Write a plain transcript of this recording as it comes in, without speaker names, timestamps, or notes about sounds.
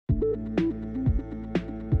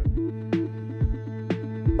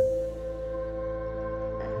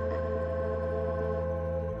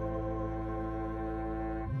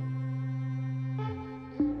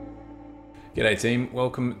G'day team,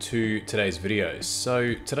 welcome to today's video.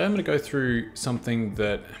 So today I'm going to go through something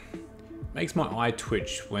that makes my eye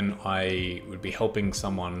twitch when I would be helping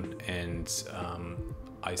someone and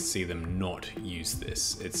I see them not use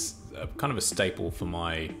this. It's kind of a staple for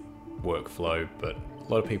my workflow, but a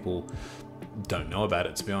lot of people don't know about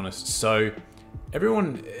it, to be honest. So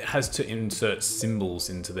everyone has to insert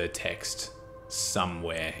symbols into their text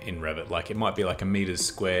somewhere in Revit. Like it might be like a meters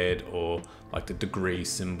squared or like the degree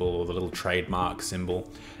symbol or the little trademark symbol.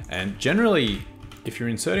 And generally, if you're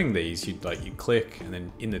inserting these, you click and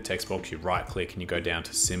then in the text box you right click and you go down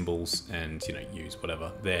to symbols and use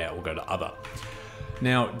whatever there or go to other.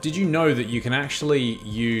 Now, did you know that you can actually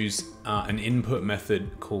use an input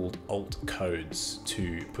method called alt codes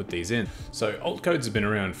to put these in? So alt codes have been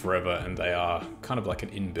around forever and they are kind of like an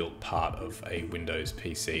inbuilt part of a Windows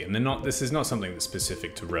PC. And they're not, this is not something that's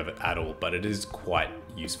specific to Revit at all, but it is quite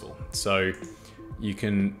useful. So you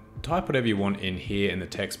can type whatever you want in here in the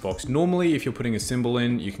text box. Normally, if you're putting a symbol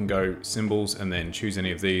in, you can go symbols and then choose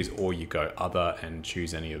any of these, or you go other and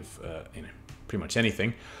choose any of, pretty much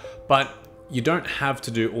anything. But you don't have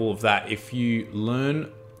to do all of that. If you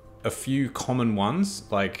learn a few common ones,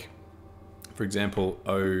 like for example,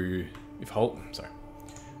 if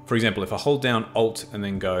I hold down Alt and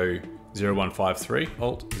then go 0153,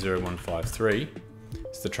 Alt 0153,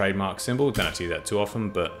 it's the trademark symbol. Don't have to do that too often,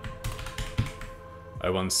 but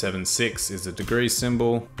 0176 is the degree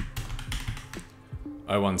symbol.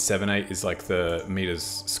 0178 is like the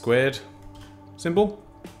meters squared symbol.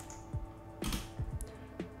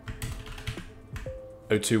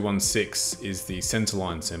 0216 is the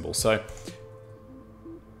centerline symbol. So,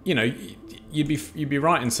 you'd be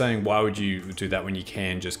right in saying, why would you do that when you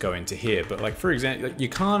can just go into here? But like, for example, you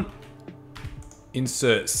can't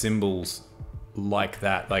insert symbols like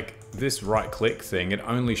that. Like this right click thing, it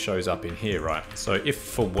only shows up in here, right? So if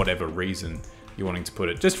for whatever reason you're wanting to put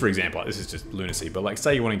it, just for example, this is just lunacy, but like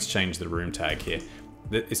say you're wanting to change the room tag here,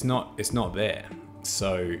 it's not there.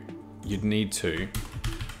 So you'd need to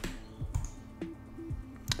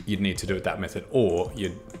do it that method, or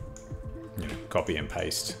you'd copy and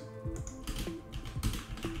paste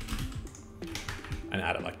and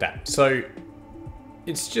add it like that. So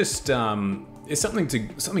it's just it's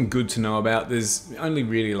something good to know about. There's only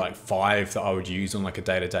really like 5 that I would use on like a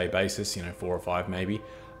day-to-day basis, 4 or 5 maybe.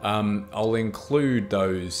 I'll include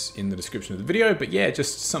those in the description of the video, but yeah,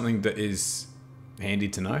 just something that is handy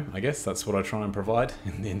to know. I guess that's what I try and provide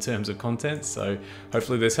in terms of content. So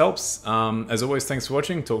hopefully this helps. As always, thanks for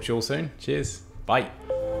watching. Talk to you all soon. Cheers. Bye.